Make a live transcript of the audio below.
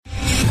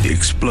The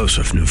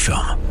explosive new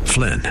film,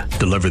 Flynn,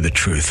 deliver the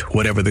truth,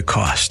 whatever the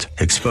cost,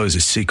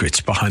 exposes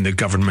secrets behind the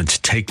government's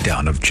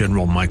takedown of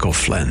General Michael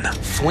Flynn.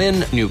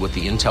 Flynn knew what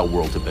the intel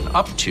world had been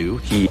up to.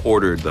 He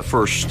ordered the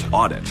first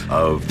audit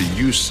of the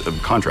use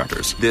of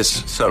contractors.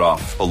 This set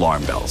off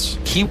alarm bells.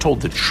 He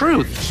told the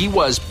truth. He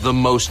was the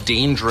most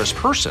dangerous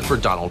person for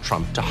Donald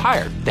Trump to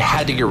hire. They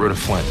had to get rid of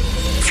Flynn.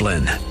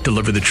 Flynn,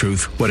 deliver the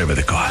truth, whatever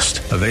the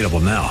cost. Available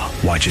now.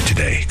 Watch it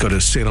today. Go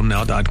to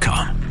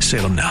salemnow.com.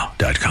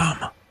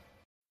 salemnow.com.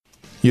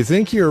 You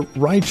think you're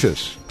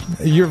righteous.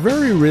 You're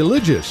very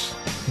religious.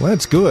 Well,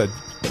 that's good.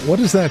 But what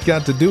has that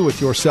got to do with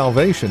your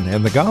salvation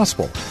and the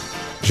gospel?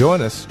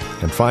 Join us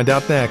and find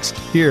out next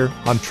here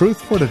on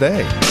Truth for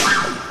Today.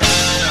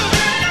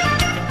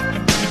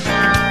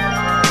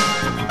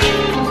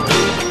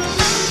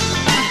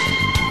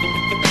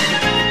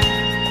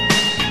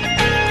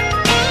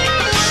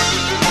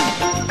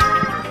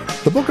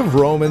 The book of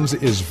Romans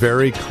is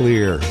very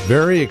clear,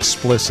 very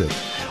explicit.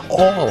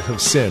 All have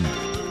sinned,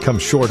 come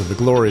short of the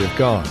glory of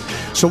God.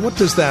 So what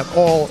does that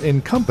all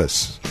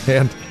encompass?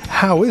 And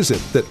how is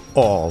it that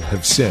all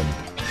have sinned?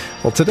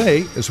 Well,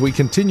 today, as we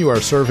continue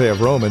our survey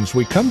of Romans,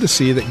 we come to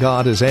see that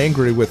God is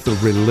angry with the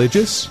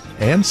religious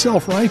and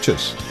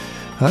self-righteous.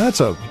 Now,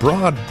 that's a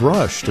broad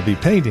brush to be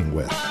painting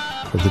with.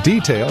 For the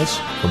details,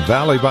 from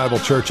Valley Bible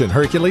Church in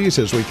Hercules,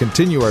 as we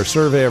continue our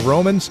survey of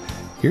Romans,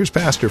 here's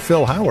Pastor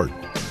Phil Howard.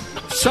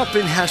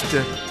 Something has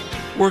to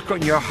work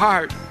on your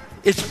heart.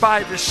 It's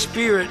by the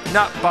Spirit,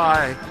 not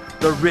by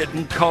the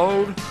written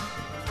code.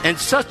 And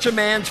such a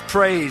man's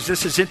praise,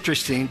 this is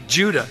interesting,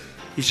 Judah,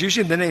 he's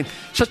using the name.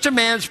 Such a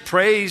man's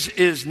praise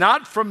is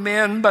not from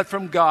men, but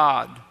from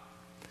God.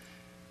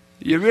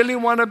 You really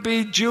want to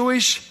be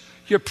Jewish?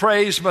 Your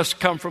praise must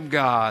come from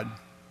God.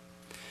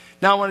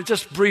 Now I want to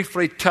just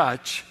briefly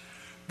touch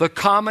the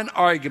common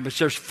arguments.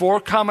 There's 4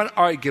 common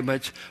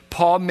arguments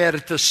Paul met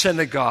at the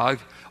synagogue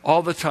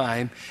all the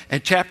time.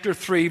 And chapter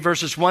 3,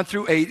 verses 1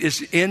 through 8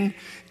 is in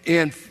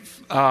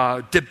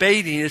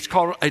debating. It's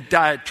called a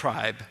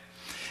diatribe.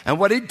 And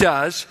what he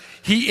does,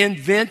 he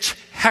invents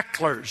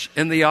hecklers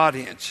in the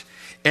audience.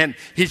 And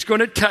he's going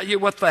to tell you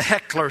what the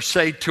hecklers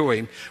say to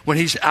him when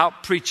he's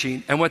out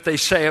preaching and what they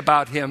say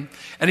about him.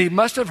 And he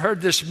must have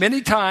heard this many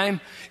times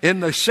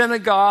in the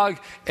synagogue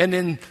and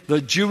in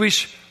the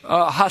Jewish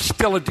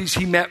hostilities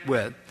he met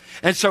with.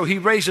 And so he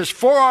raises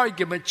 4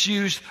 arguments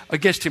used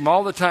against him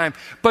all the time.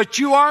 But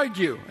you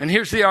argue, and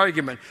here's the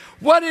argument.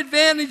 What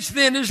advantage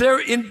then is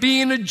there in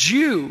being a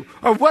Jew?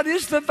 Or what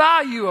is the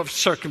value of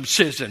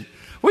circumcision?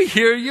 We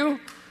hear you.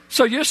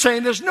 So you're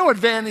saying there's no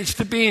advantage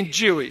to being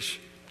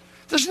Jewish.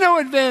 There's no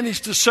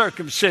advantage to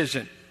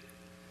circumcision.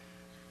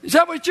 Is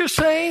that what you're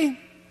saying?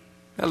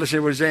 Now let's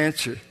hear what his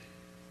answer.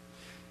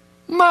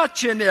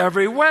 Much in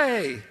every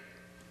way.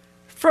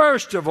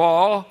 First of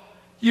all,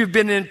 you've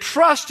been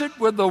entrusted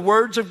with the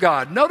words of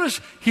God.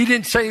 Notice he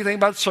didn't say anything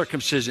about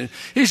circumcision.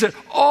 He said,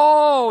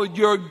 oh,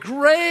 your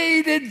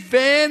great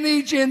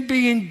advantage in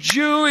being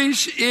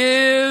Jewish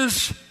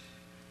is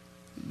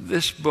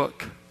this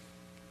book.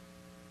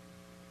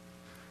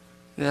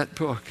 That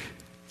book.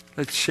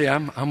 Let's see,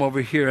 I'm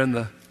over here in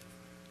the...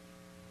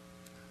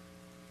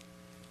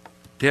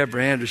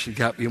 Deborah Anderson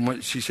got me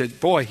one. She said,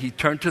 boy, he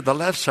turned to the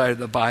left side of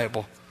the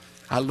Bible.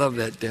 I love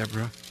that,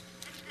 Deborah.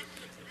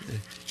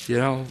 You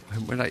know,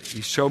 when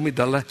he showed me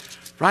the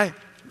left,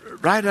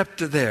 right up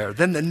to there.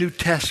 Then the New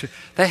Testament,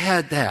 they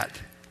had that.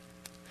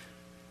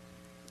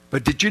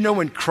 But did you know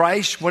when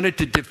Christ wanted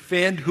to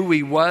defend who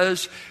he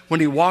was, when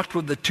he walked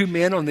with the 2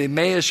 men on the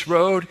Emmaus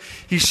Road,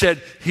 he said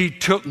he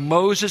took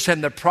Moses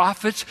and the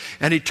prophets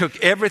and he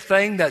took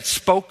everything that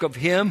spoke of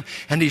him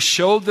and he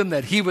showed them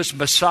that he was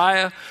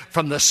Messiah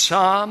from the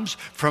Psalms,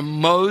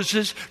 from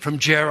Moses, from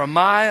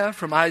Jeremiah,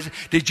 from Isaiah.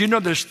 Did you know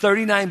there's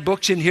 39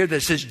 books in here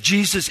that says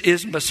Jesus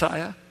is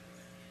Messiah?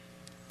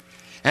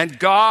 And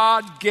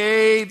God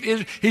gave,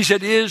 he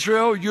said,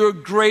 Israel, your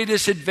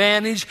greatest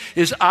advantage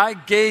is I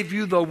gave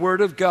you the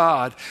word of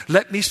God.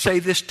 Let me say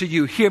this to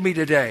you. Hear me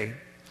today.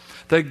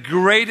 The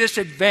greatest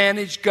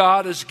advantage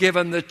God has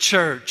given the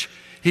church,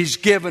 he's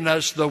given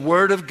us the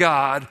word of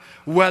God,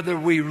 whether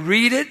we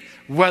read it,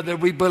 whether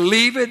we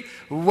believe it,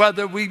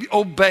 whether we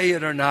obey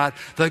it or not.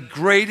 The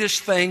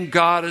greatest thing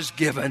God has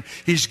given,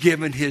 he's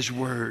given his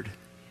word.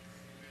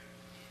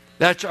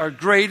 That's our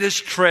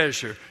greatest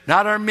treasure.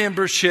 Not our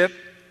membership,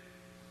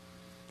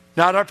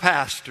 not our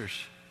pastors,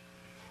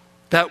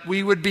 that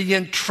we would be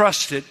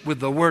entrusted with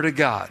the Word of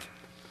God.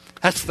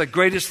 That's the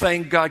greatest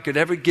thing God could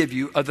ever give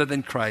you other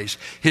than Christ,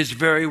 his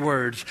very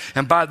words.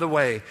 And by the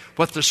way,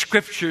 what the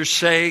Scriptures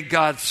say,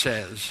 God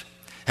says.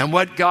 And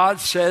what God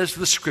says,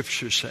 the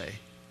Scriptures say.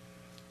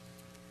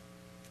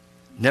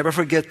 Never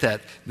forget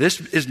that.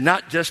 This is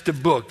not just a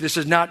book. This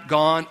is not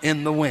gone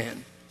in the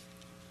wind.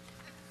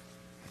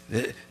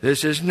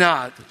 This is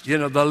not,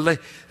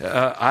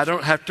 I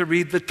don't have to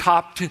read the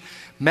top 2.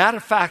 Matter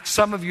of fact,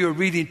 some of you are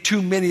reading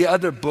too many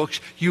other books.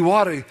 You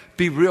ought to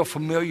be real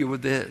familiar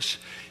with this.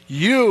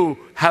 You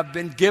have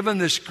been given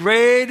this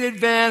great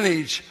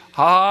advantage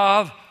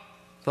of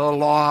the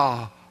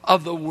law,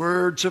 of the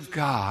words of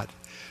God.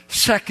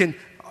 Second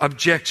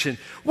objection.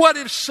 What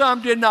if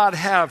some did not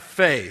have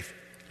faith?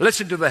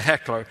 Listen to the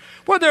heckler.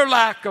 Would their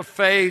lack of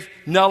faith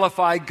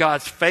nullify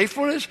God's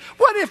faithfulness?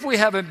 What if we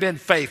haven't been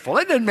faithful?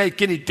 It doesn't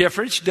make any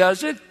difference,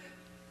 does it?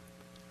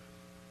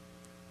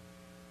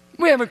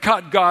 We haven't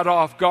caught God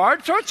off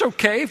guard, so it's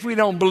okay if we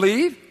don't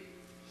believe.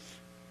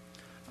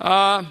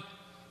 Not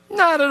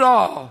at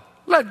all.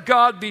 Let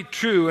God be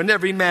true and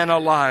every man a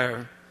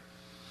liar.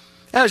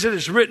 As it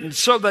is written,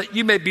 so that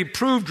you may be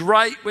proved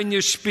right when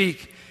you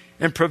speak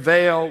and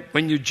prevail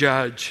when you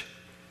judge.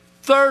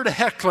 Third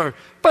heckler.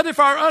 But if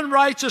our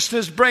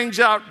unrighteousness brings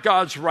out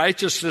God's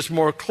righteousness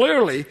more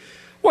clearly,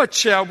 what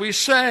shall we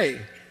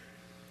say?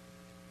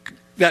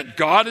 That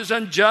God is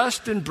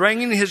unjust in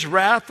bringing his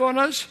wrath on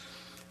us?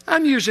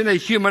 I'm using a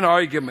human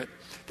argument.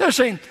 They're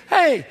saying,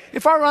 hey,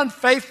 if our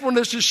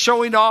unfaithfulness is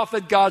showing off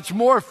that God's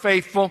more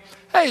faithful,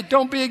 hey,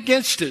 don't be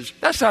against us.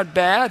 That's not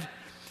bad.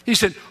 He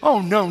said, oh,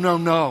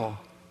 no.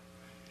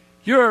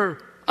 Your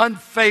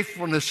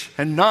unfaithfulness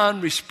and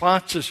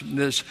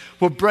non-responsiveness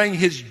will bring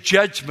his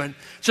judgment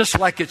just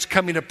like it's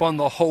coming upon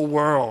the whole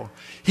world.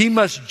 He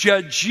must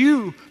judge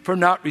you for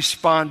not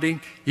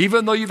responding,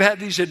 even though you've had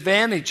these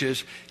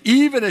advantages,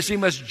 even as he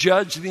must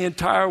judge the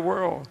entire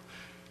world.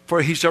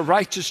 For he's a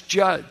righteous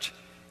judge.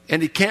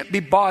 And he can't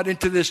be bought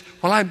into this,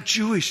 well, I'm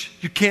Jewish.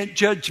 You can't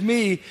judge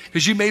me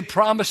because you made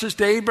promises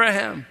to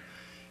Abraham.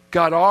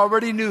 God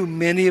already knew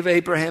many of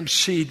Abraham's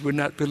seed would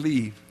not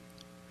believe.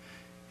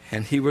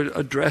 And he would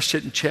address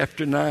it in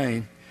chapter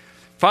 9.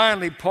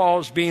 Finally,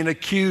 Paul's being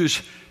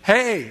accused.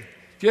 Hey,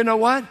 you know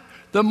what?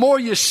 The more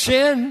you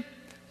sin,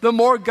 the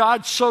more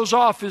God shows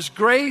off his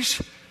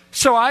grace.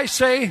 So I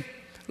say,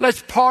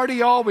 let's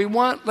party all we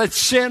want. Let's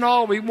sin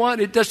all we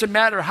want. It doesn't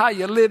matter how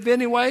you live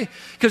anyway,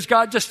 because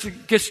God just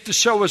gets to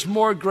show us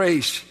more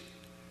grace.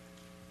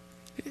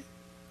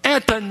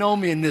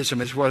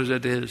 Antinomianism is what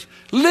it is.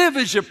 Live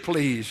as you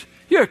please.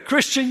 You're a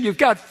Christian. You've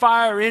got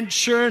fire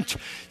insurance.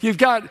 You've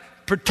got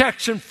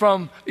protection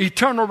from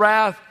eternal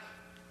wrath.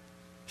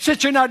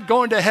 Since you're not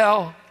going to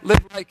hell, live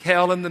like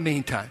hell in the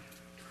meantime.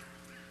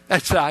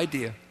 That's the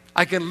idea.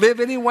 I can live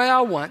any way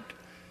I want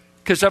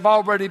because I've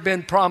already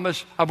been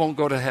promised I won't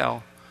go to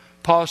hell.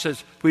 Paul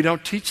says, we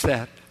don't teach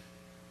that.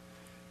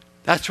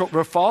 That's what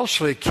we're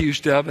falsely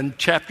accused of. In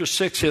chapter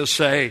 6, he'll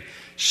say,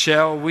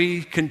 shall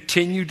we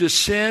continue to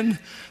sin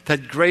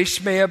that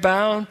grace may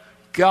abound?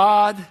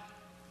 God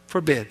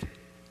forbid.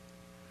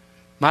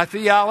 My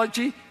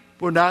theology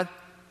will not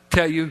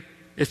tell you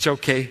it's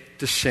okay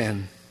to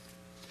sin.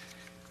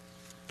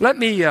 Let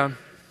me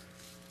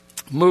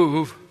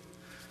move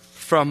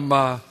from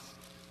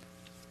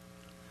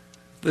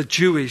the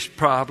Jewish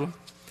problem.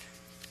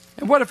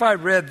 And what if I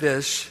read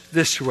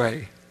this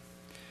way?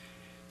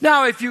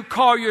 Now, if you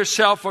call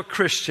yourself a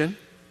Christian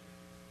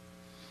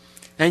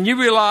and you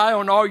rely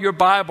on all your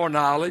Bible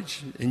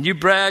knowledge and you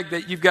brag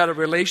that you've got a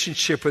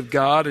relationship with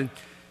God and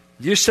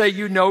you say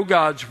you know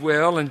God's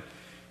will and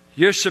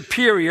you're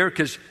superior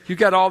because you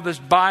got all this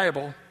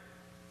Bible.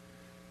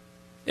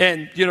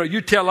 And,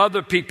 you tell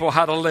other people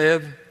how to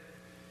live.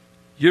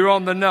 You're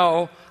on the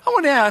know. I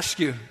want to ask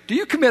you, do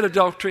you commit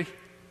adultery?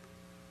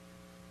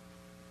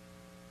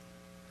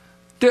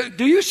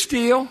 Do you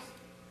steal?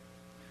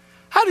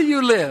 How do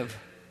you live?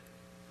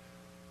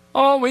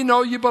 Oh, we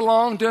know you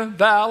belong to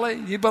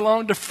Valley, you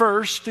belong to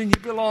First, and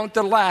you belong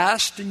to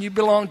Last, and you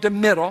belong to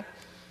Middle.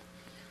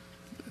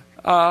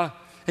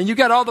 And you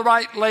got all the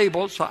right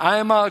labels. I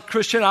am a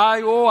Christian.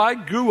 I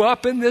grew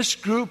up in this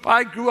group.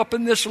 I grew up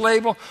in this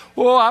label.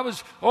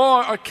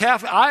 A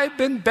Catholic. I've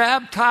been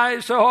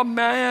baptized. Oh,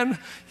 man.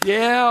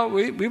 Yeah,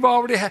 we've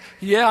already had.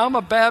 Yeah, I'm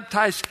a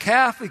baptized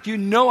Catholic. You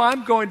know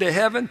I'm going to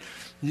heaven.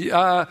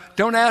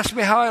 Don't ask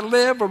me how I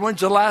live or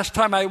when's the last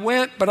time I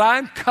went, but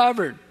I'm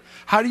covered.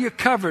 How do you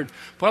covered?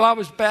 Well, I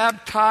was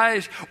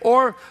baptized.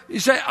 Or you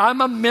say,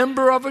 I'm a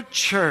member of a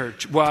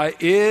church. Why,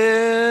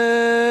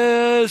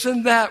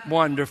 isn't that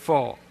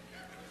wonderful?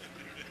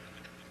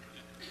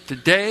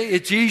 Today,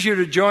 it's easier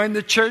to join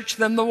the church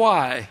than the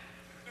why.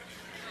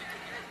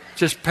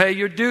 Just pay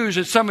your dues,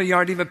 and some of you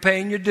aren't even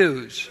paying your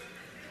dues.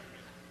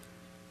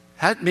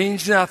 That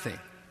means nothing.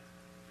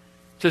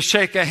 Just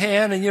shake a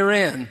hand and you're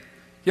in.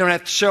 You don't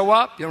have to show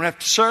up. You don't have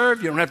to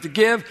serve. You don't have to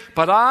give.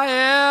 But I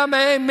am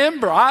a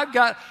member.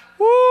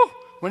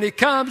 When he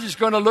comes, he's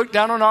going to look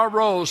down on our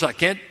rolls.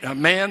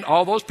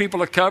 All those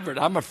people are covered.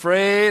 I'm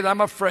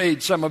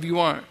afraid some of you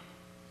aren't.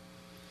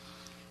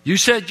 You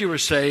said you were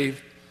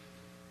saved.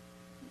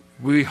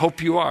 We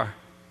hope you are.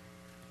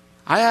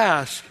 I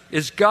ask,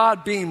 is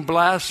God being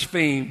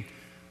blasphemed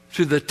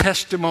through the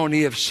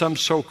testimony of some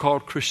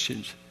so-called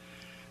Christians?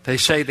 They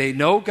say they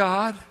know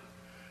God.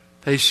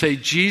 They say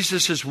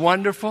Jesus is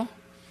wonderful.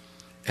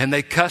 And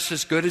they cuss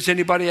as good as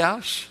anybody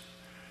else.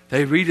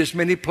 They read as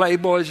many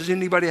Playboys as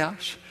anybody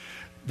else.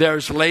 They're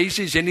as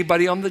lazy as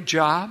anybody on the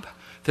job.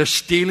 They're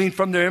stealing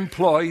from their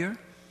employer.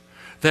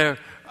 Their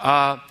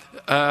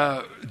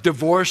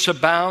divorce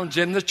abounds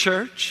in the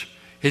church.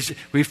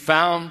 We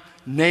found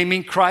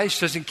naming Christ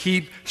doesn't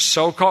keep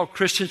so-called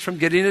Christians from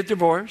getting a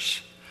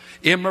divorce.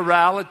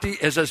 Immorality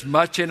is as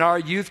much in our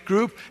youth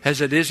group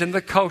as it is in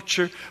the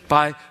culture.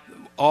 By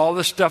all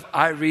the stuff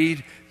I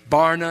read,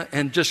 Barna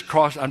and just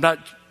cross, I'm not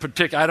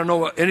particular, I don't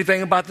know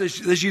anything about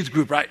this youth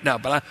group right now,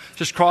 but I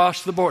just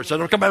cross the board. So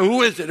don't come out,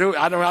 who is it?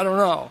 I don't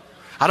know.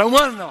 I don't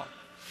want to know.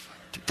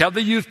 Tell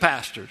the youth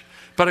pastors.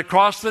 But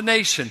across the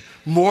nation,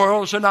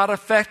 morals are not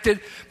affected,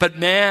 but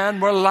man,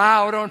 we're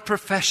loud on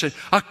profession.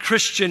 A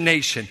Christian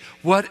nation.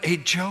 What a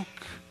joke.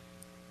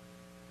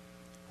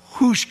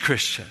 Who's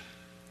Christian?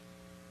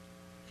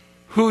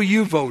 Who are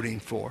you voting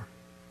for?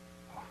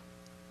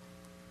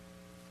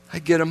 I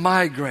get a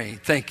migraine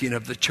thinking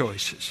of the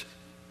choices.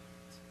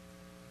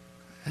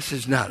 This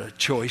is not a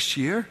choice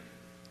year.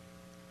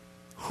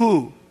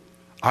 Who?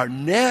 Our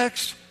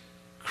next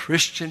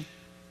Christian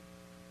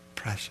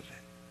president.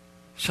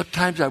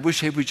 Sometimes I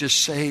wish they would just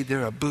say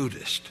they're a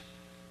Buddhist.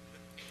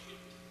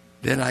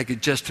 Then I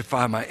could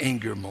justify my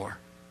anger more.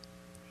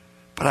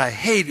 But I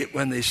hate it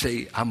when they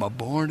say, I'm a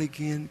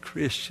born-again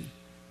Christian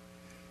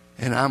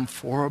and I'm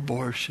for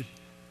abortion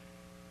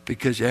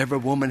because every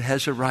woman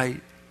has a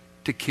right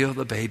to kill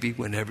the baby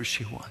whenever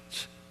she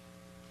wants.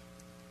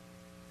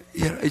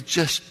 You know, it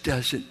just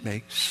doesn't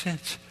make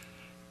sense.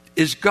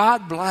 Is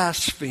God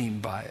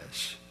blasphemed by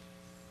us?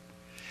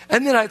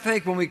 And then I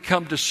think when we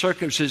come to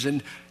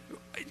circumcision,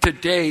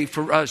 today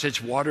for us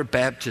it's water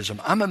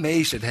baptism. I'm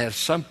amazed it has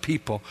some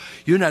people,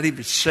 you're not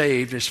even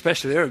saved,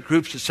 especially there are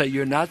groups that say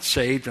you're not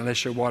saved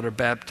unless you're water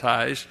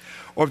baptized,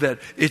 or that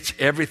it's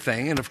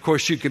everything. And of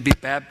course you can be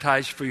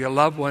baptized for your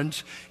loved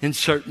ones in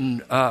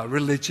certain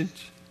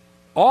religions.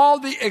 All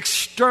the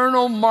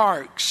external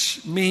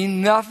marks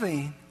mean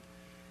nothing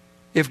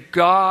if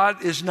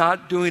God is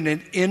not doing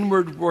an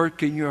inward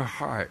work in your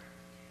heart.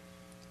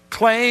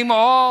 Claim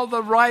all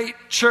the right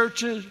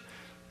churches.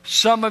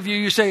 Some of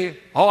you say,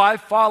 oh, I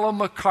follow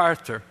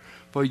MacArthur.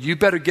 Well, you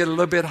better get a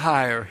little bit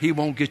higher. He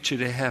won't get you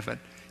to heaven.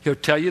 He'll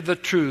tell you the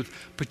truth,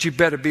 but you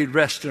better be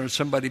resting on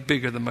somebody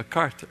bigger than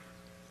MacArthur.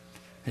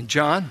 And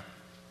John,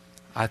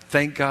 I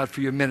thank God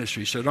for your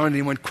ministry, so don't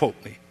anyone quote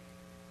me.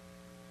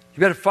 You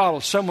better follow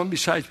someone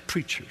besides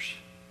preachers.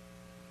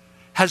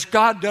 Has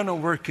God done a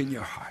work in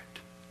your heart?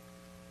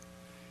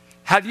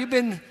 Have you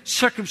been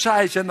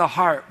circumcised in the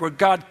heart where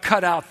God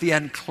cut out the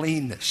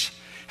uncleanness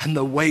and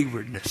the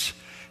waywardness?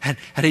 And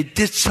He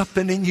did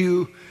something in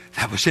you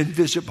that was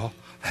invisible,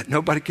 that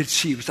nobody could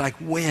see. It was like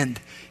wind.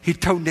 He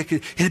told Nick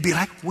it'd be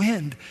like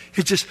wind.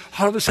 It just,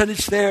 all of a sudden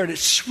it's there and it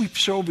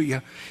sweeps over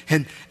you.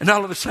 And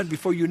all of a sudden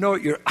before you know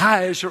it, your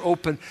eyes are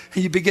open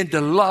and you begin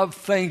to love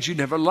things you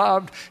never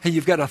loved. And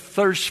you've got a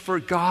thirst for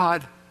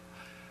God.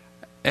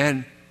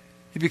 And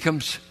it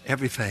becomes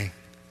everything.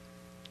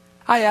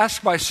 I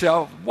ask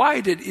myself,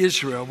 why did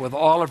Israel, with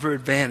all of her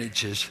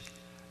advantages,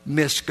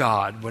 miss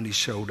God when He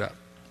showed up?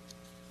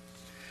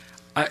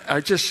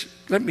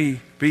 Let me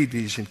read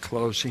these in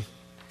closing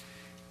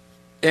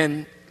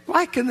and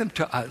liken them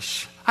to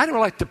us. I don't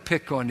like to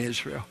pick on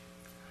Israel.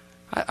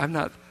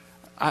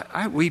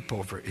 I weep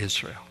over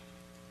Israel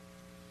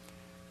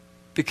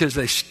because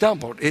they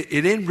stumbled.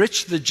 It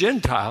enriched the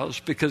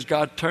Gentiles because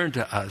God turned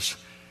to us.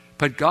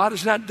 But God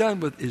is not done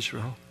with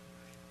Israel.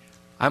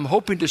 I'm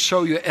hoping to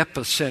show you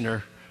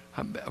Epicenter.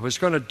 I was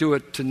going to do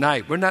it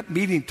tonight. We're not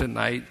meeting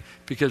tonight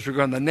because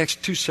the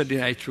next 2 Sunday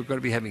nights we're going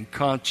to be having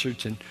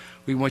concerts, and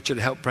we want you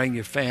to help bring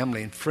your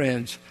family and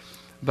friends.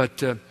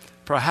 But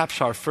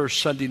perhaps our first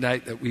Sunday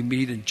night that we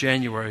meet in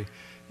January,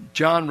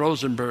 John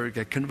Rosenberg,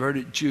 a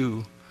converted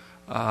Jew,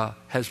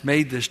 has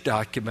made this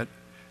document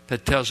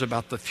that tells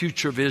about the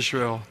future of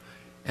Israel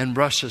and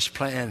Russia's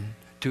plan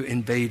to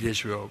invade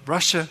Israel.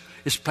 Russia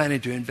is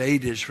planning to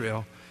invade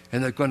Israel,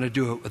 and they're going to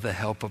do it with the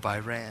help of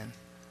Iran.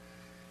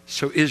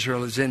 So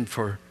Israel is in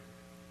for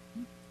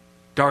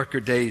darker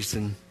days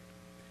than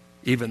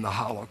even the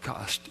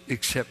Holocaust,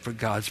 except for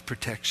God's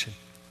protection.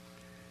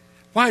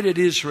 Why did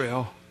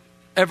Israel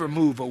ever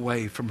move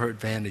away from her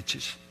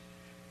advantages?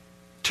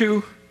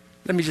 2,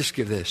 let me just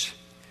give this.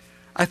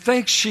 I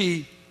think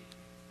she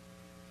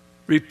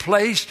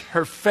replaced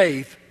her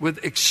faith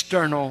with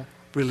external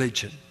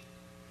religion.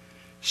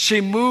 She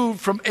moved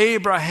from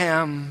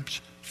Abraham's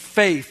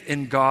faith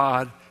in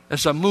God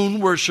as a moon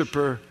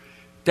worshiper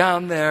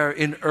down there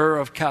in Ur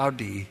of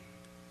Chaldee,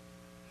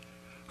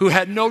 who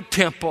had no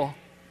temple,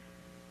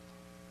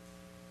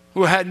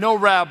 who had no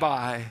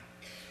rabbi,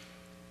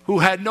 who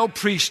had no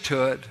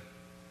priesthood,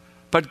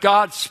 but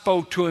God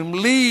spoke to him,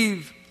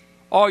 leave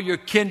all your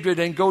kindred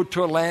and go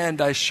to a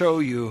land I show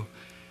you.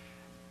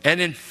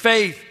 And in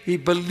faith, he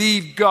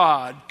believed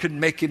God could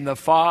make him the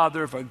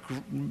father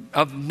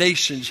of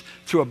nations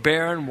through a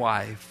barren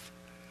wife.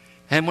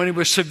 And when he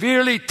was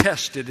severely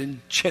tested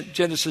in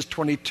Genesis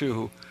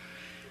 22,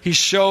 he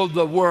showed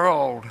the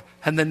world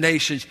and the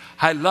nations,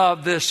 I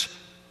love this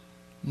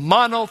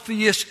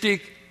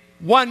monotheistic,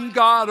 one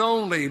God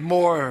only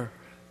more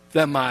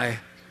than my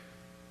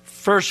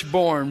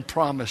firstborn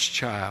promised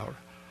child.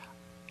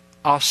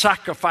 I'll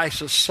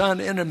sacrifice a son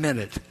in a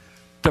minute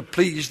to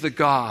please the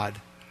God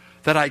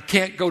that I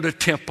can't go to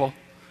temple,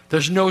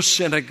 There's no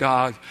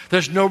synagogue.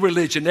 There's no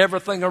religion.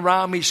 Everything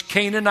around me is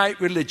Canaanite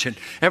religion.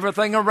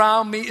 Everything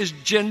around me is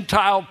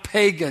Gentile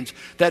pagans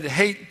that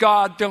hate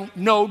God, don't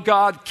know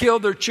God, kill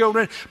their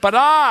children. But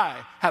I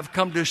have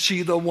come to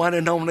see the one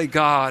and only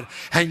God.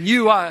 And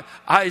you,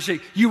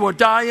 Isaac, you will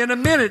die in a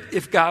minute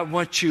if God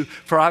wants you.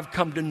 For I've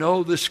come to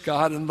know this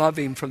God and love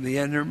him from the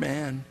inner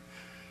man.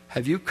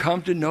 Have you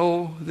come to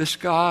know this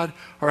God?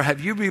 Or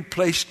have you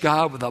replaced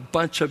God with a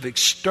bunch of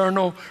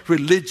external,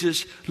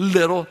 religious,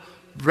 little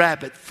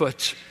rabbit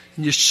foots?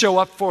 And you show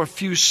up for a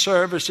few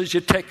services, you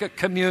take a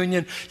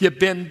communion, you've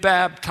been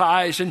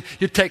baptized, and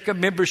you take a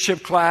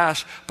membership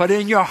class, but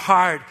in your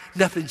heart,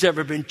 nothing's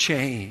ever been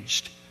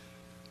changed.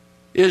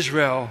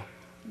 Israel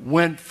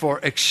went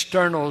for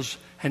externals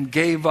and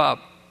gave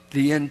up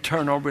the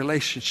internal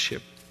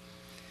relationship.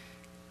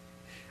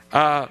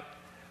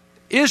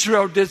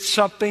 Israel did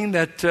something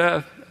that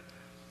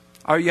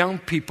our young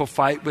people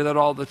fight with it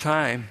all the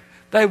time.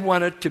 They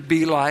wanted to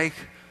be like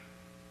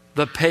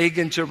the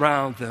pagans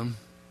around them.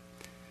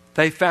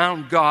 They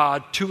found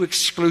God too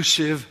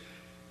exclusive,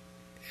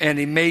 and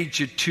he made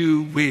you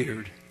too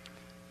weird.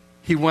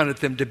 He wanted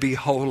them to be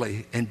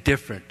holy and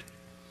different.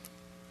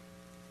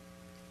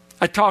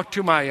 I talked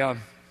to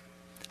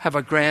have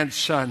a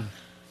grandson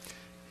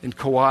in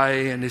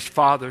Kauai, and his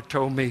father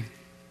told me,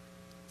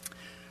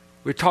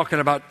 we're talking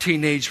about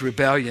teenage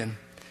rebellion.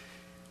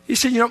 He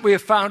said, you know what we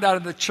have found out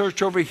in the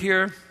church over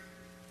here?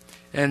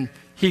 And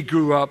he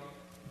grew up,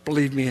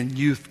 believe me, in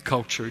youth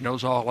culture. He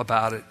knows all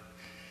about it.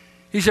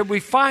 He said, we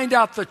find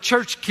out the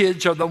church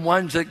kids are the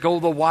ones that go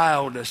the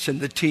wildest in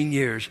the teen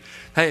years.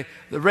 They're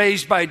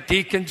raised by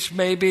deacons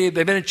maybe.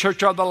 They've been in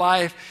church all their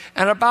life.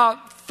 And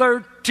about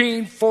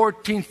 13,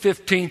 14,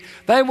 15,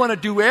 they want to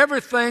do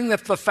everything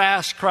that the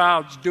fast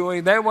crowd's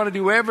doing. They want to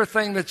do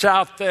everything that's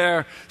out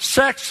there.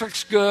 Sex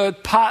looks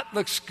good. Pot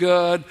looks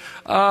good.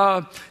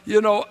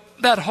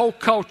 That whole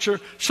culture.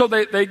 So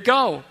they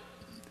go.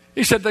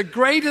 He said, the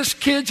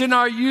greatest kids in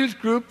our youth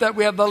group that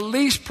we have the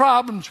least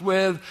problems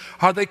with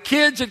are the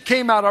kids that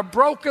came out of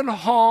broken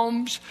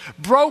homes,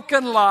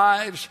 broken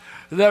lives.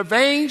 Their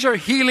veins are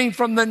healing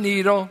from the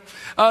needle.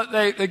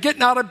 They're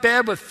getting out of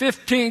bed with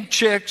 15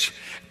 chicks,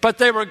 but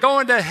they were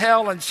going to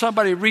hell and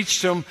somebody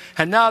reached them,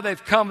 and now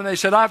they've come and they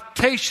said, I've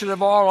tasted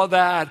of all of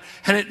that,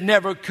 and it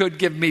never could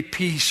give me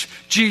peace.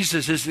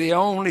 Jesus is the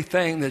only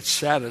thing that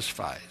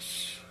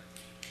satisfies.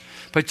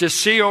 But you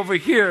see over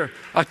here,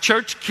 a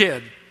church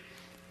kid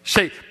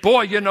say,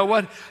 boy, you know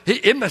what?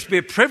 It must be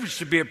a privilege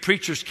to be a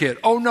preacher's kid.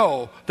 Oh,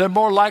 no. They're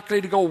more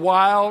likely to go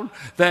wild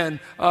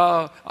than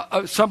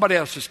somebody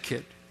else's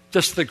kid.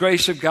 Just the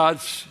grace of God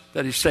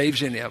that he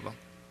saves any of them.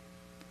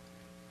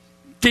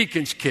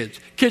 Deacons' kids.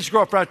 Kids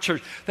grow up around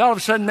church. All of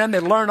a sudden, then they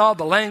learn all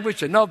the language.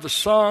 They know the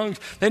songs.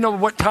 They know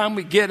what time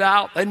we get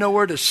out. They know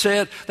where to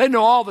sit. They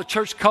know all the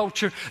church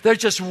culture. They're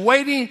just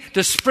waiting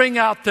to spring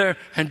out there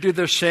and do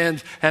their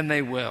sins, and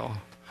they will.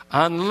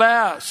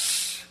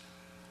 Unless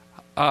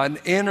an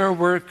inner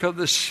work of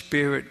the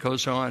Spirit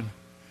goes on.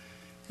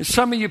 And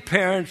some of you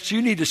parents,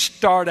 you need to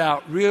start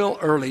out real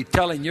early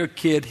telling your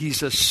kid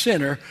he's a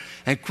sinner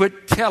and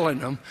quit telling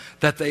them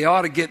that they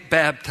ought to get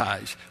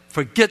baptized.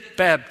 Forget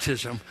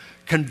baptism.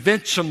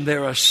 Convince them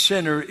they're a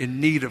sinner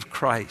in need of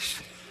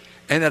Christ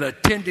and that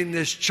attending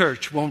this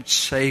church won't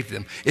save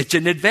them. It's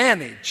an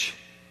advantage,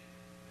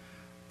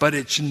 but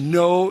it's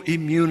no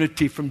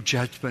immunity from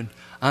judgment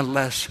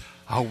unless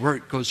our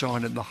work goes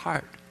on in the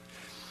heart.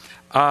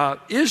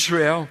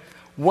 Israel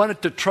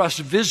wanted to trust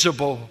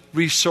visible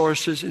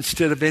resources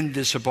instead of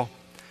invisible.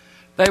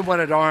 They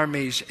wanted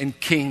armies and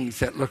kings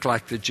that looked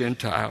like the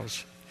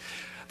Gentiles.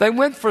 They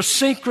went for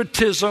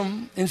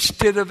syncretism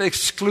instead of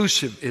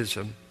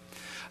exclusivism.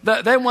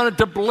 They wanted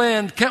to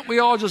blend. Can't we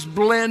all just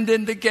blend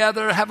in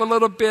together, have a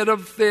little bit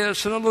of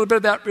this and a little bit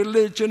of that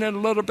religion and a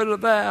little bit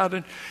of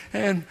that?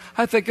 And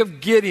I think of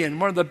Gideon,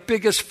 one of the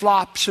biggest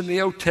flops in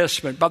the Old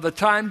Testament. By the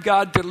time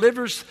God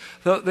delivers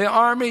the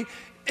army,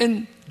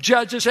 in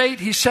Judges 8,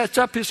 he sets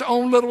up his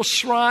own little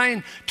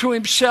shrine to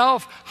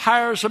himself,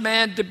 hires a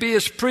man to be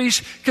his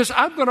priest, because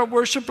I'm going to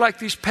worship like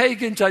these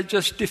pagans I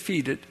just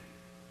defeated.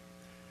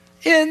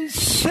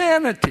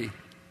 Insanity.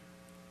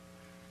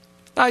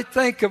 I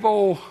think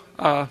of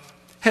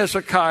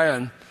Hezekiah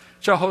and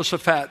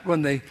Jehoshaphat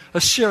when the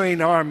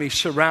Assyrian army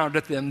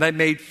surrounded them. They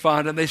made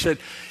fun and they said,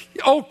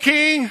 "O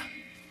king,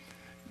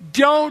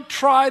 don't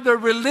try the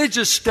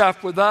religious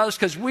stuff with us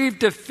because we've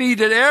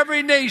defeated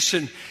every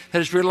nation that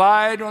has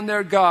relied on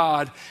their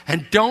God.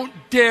 And don't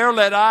dare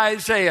let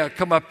Isaiah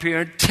come up here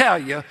and tell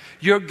you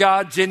your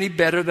God's any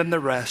better than the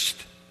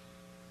rest."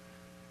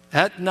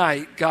 That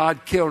night,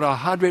 God killed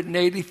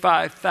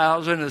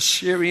 185,000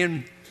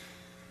 Assyrian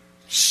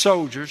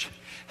soldiers,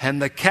 and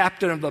the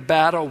captain of the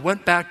battle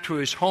went back to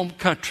his home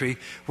country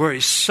where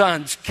his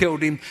sons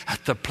killed him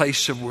at the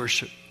place of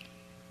worship.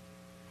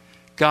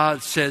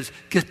 God says,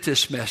 get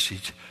this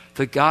message.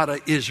 The God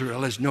of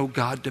Israel is no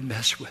God to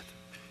mess with.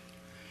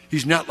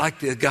 He's not like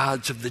the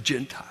gods of the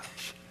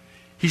Gentiles.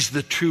 He's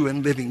the true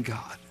and living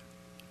God.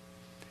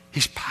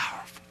 He's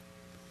powerful.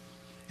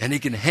 And he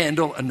can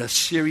handle an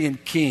Assyrian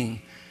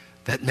king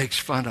that makes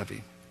fun of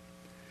him.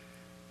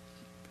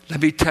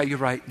 Let me tell you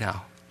right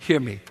now, hear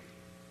me.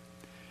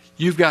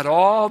 You've got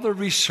all the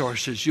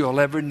resources you'll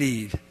ever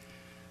need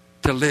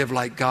to live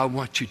like God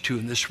wants you to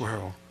in this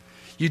world.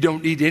 You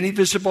don't need any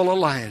visible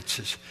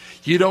alliances.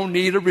 You don't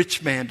need a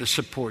rich man to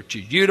support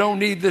you. You don't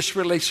need this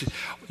relationship.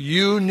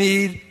 You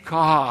need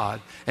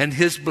God and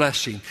His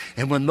blessing.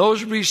 And when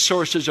those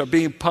resources are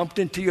being pumped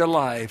into your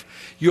life,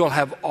 you'll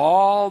have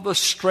all the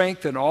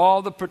strength and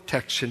all the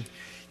protection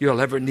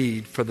you'll ever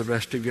need for the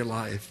rest of your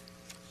life.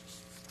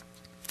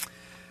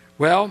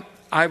 Well,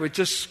 I would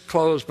just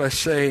close by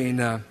saying,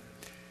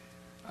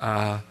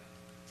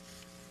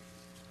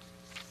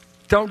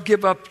 don't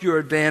give up your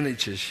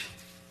advantages.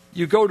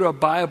 You go to a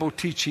Bible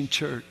teaching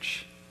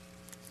church,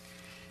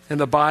 and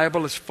the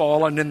Bible is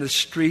falling in the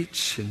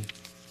streets, and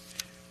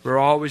we're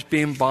always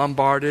being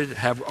bombarded.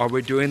 Are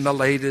we doing the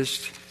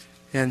latest?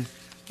 And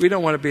we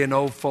don't want to be an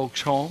old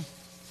folks' home.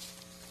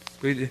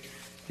 If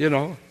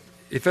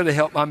it'll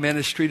help my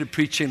ministry to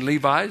preach in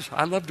Levi's,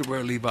 I love to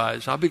wear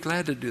Levi's. I'll be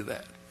glad to do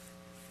that.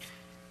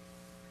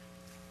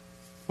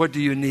 What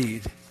do you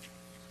need?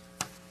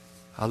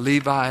 A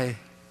Levi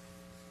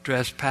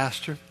dress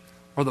pastor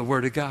or the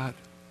Word of God?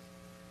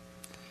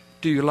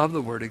 Do you love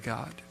the Word of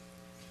God?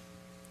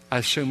 I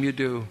assume you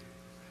do.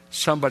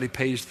 Somebody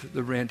pays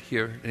the rent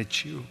here, and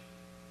it's you.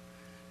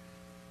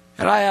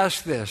 And I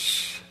ask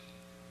this.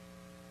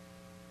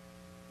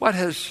 Are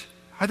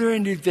there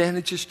any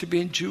advantages to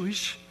being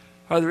Jewish?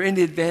 Are there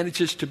any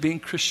advantages to being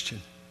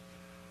Christian?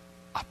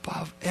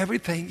 Above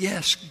everything,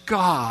 yes,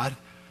 God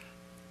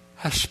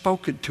has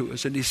spoken to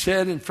us. And He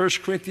said in 1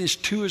 Corinthians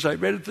 2, as I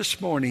read it this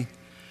morning,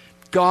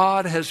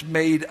 God has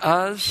made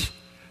us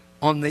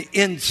on the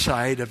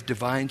inside of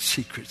divine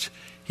secrets.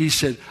 He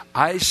said,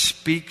 I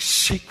speak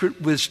secret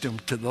wisdom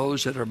to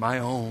those that are my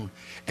own.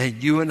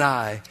 And you and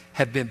I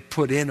have been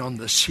put in on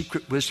the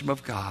secret wisdom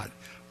of God.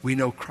 We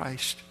know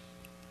Christ.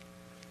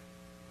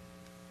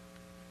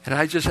 And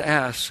I just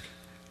ask,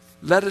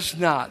 let us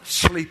not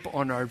sleep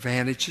on our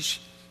advantages.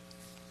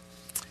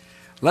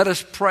 Let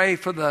us pray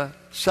for the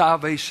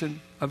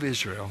salvation of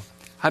Israel.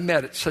 I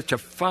met such a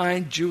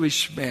fine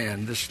Jewish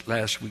man this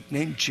last week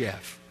named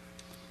Jeff.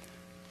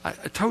 I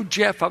told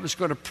Jeff I was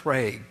going to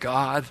pray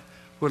God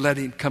would let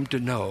him come to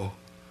know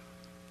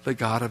the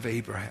God of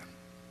Abraham.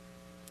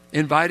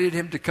 Invited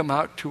him to come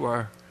out to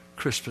our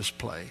Christmas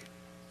play.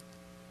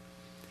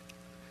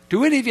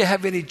 Do any of you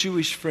have any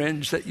Jewish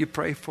friends that you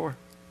pray for?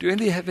 Do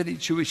any of you have any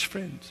Jewish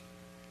friends?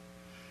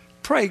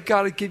 Pray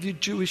God will give you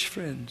Jewish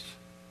friends.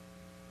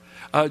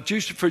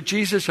 Jews for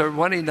Jesus are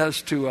wanting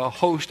us to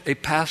host a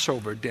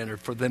Passover dinner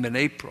for them in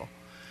April.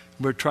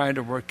 We're trying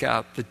to work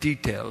out the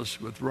details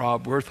with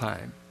Rob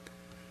Wertheim.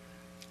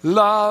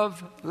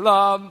 Love,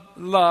 love,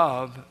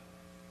 love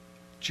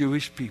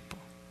Jewish people.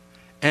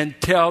 And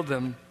tell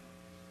them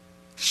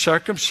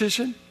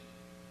circumcision,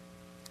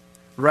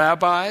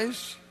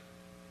 rabbis,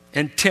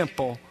 and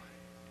temple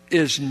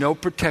is no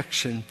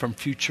protection from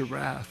future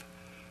wrath.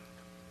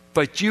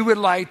 But you would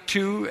like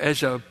to,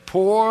 as a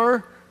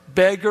poor,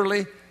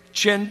 beggarly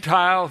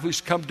Gentile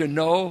who's come to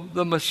know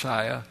the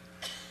Messiah,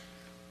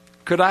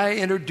 could I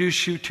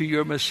introduce you to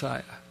your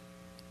Messiah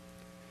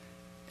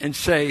and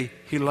say,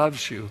 He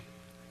loves you.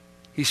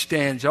 He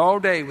stands all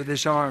day with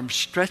His arms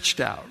stretched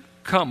out.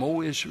 Come,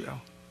 O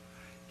Israel.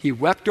 He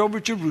wept over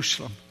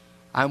Jerusalem.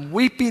 I'm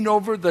weeping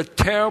over the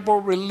terrible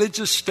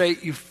religious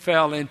state you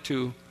fell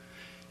into.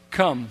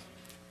 Come,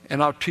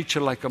 and I'll treat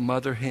you like a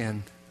mother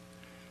hen.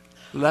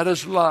 Let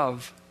us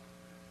love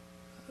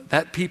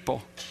that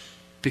people,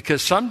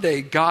 because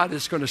someday God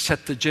is going to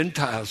set the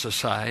Gentiles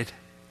aside,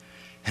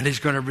 and He's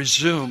going to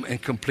resume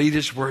and complete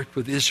His work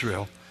with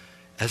Israel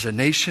as a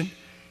nation,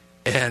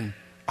 and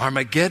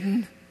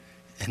Armageddon,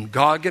 and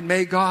Gog and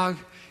Magog,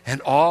 and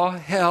all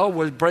hell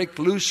will break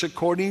loose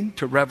according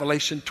to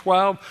Revelation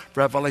 12,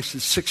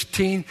 Revelation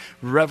 16,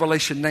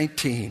 Revelation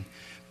 19.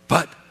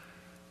 But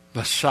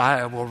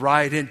Messiah will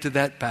ride into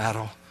that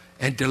battle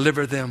and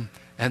deliver them,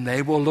 and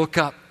they will look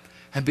up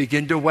and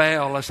begin to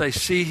wail as they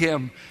see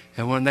Him.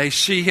 And when they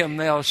see Him,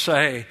 they'll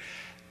say,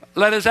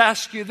 let us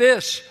ask you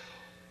this,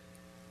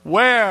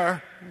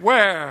 where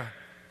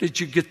did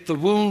you get the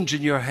wounds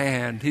in your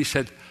hand? He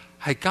said,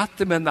 I got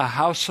them in the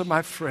house of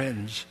my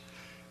friends,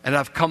 and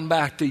I've come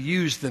back to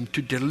use them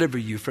to deliver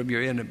you from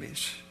your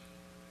enemies.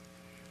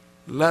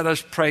 Let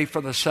us pray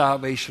for the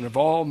salvation of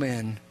all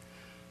men,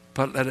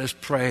 but let us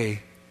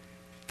pray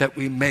that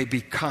we may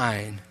be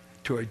kind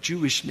to our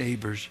Jewish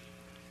neighbors.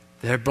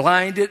 They're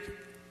blinded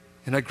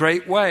in a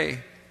great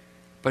way,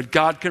 but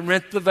God can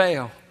rent the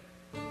veil.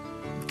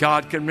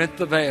 God can rent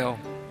the veil.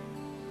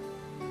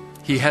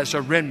 He has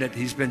a remnant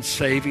He's been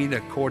saving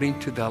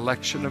according to the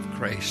election of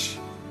grace,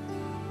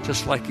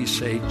 just like He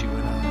saved you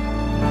and I.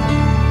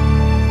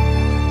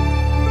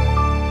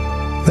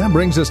 That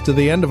brings us to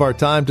the end of our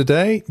time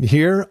today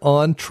here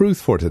on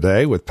Truth for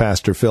Today with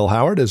Pastor Phil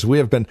Howard as we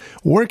have been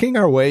working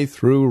our way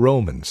through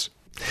Romans.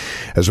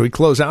 As we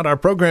close out our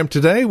program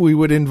today, we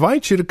would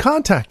invite you to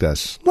contact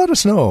us. Let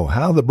us know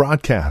how the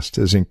broadcast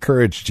has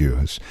encouraged you,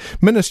 has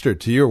ministered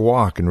to your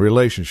walk and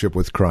relationship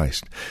with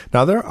Christ.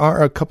 Now, there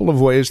are a couple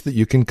of ways that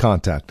you can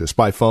contact us.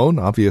 By phone,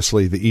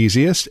 obviously the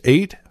easiest,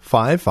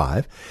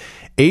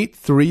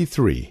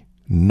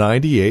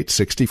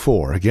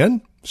 855-833-9864.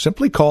 Again,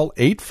 simply call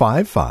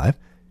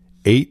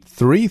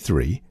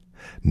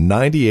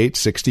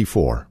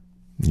 855-833-9864.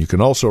 You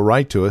can also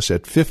write to us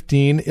at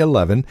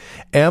 1511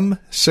 M.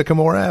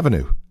 Sycamore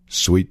Avenue,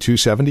 Suite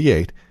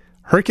 278,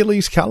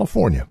 Hercules,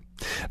 California.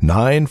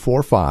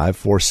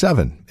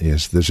 94547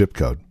 is the zip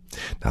code.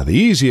 Now, the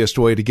easiest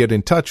way to get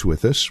in touch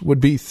with us would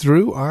be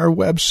through our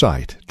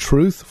website,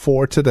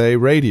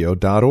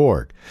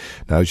 truthfortodayradio.org.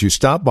 Now, as you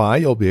stop by,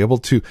 you'll be able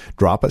to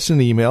drop us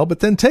an email, but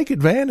then take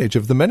advantage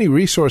of the many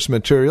resource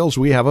materials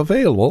we have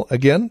available,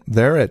 again,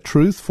 there at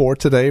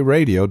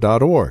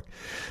truthfortodayradio.org.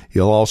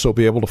 You'll also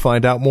be able to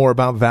find out more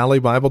about Valley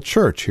Bible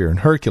Church here in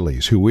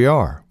Hercules, who we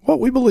are, what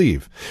we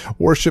believe,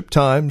 worship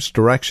times,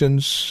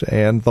 directions,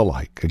 and the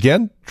like.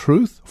 Again,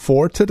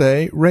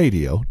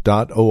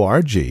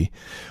 truthfortodayradio.org,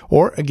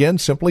 or again,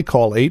 simply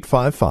call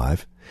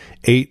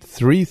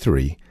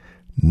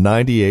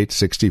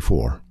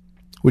 855-833-9864.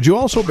 Would you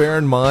also bear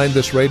in mind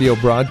this radio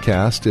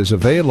broadcast is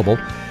available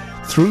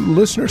through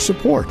listener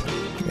support?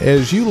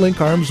 As you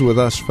link arms with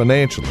us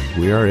financially,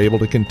 we are able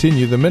to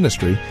continue the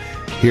ministry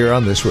here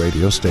on this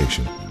radio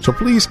station. So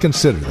please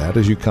consider that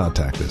as you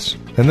contact us.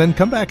 And then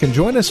come back and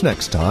join us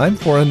next time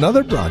for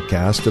another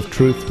broadcast of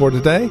Truth for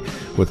Today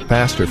with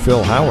Pastor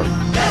Phil Howard.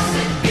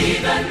 Blessed be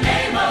the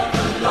name of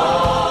the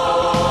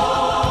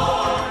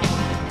Lord.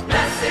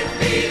 Blessed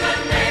be the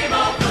name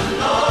of the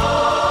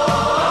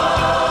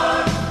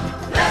Lord.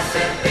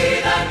 Blessed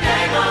be the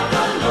name of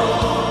the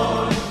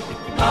Lord.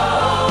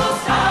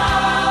 Most High.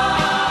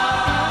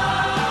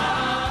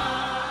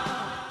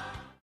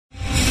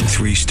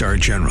 3-star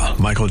General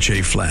Michael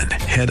J. Flynn,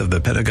 head of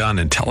the Pentagon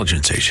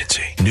Intelligence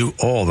Agency, knew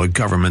all the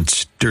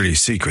government's dirty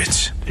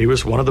secrets. He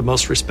was one of the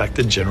most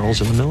respected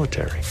generals in the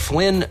military.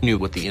 Flynn knew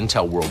what the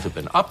intel world had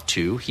been up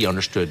to. He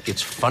understood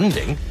its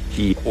funding.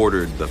 He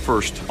ordered the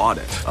first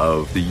audit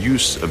of the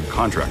use of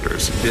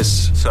contractors.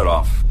 This set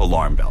off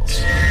alarm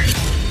bells.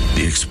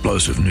 The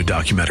explosive new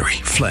documentary,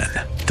 Flynn,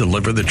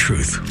 Deliver the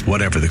Truth,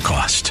 Whatever the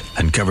Cost,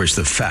 uncovers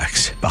the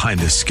facts behind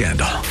this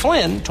scandal.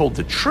 Flynn told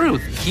the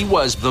truth. He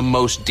was the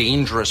most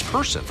dangerous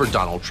person for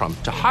Donald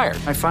Trump to hire.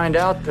 I find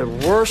out the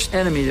worst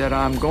enemy that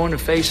I'm going to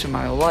face in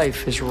my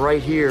life is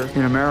right here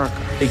in America.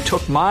 They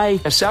took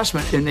my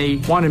assessment and they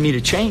wanted me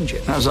to change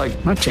it. And I was like,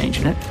 I'm not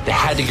changing it. They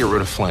had to get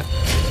rid of Flynn.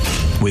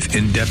 With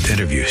in-depth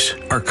interviews,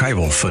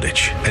 archival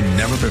footage, and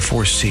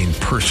never-before-seen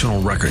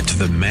personal records of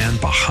the man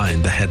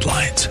behind the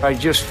headlines. I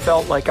just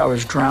felt like I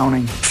was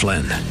drowning.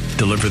 Flynn,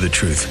 Deliver the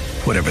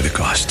Truth, Whatever the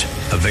Cost.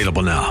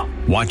 Available now.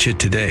 Watch it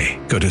today.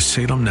 Go to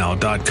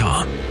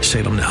salemnow.com.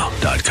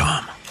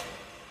 salemnow.com.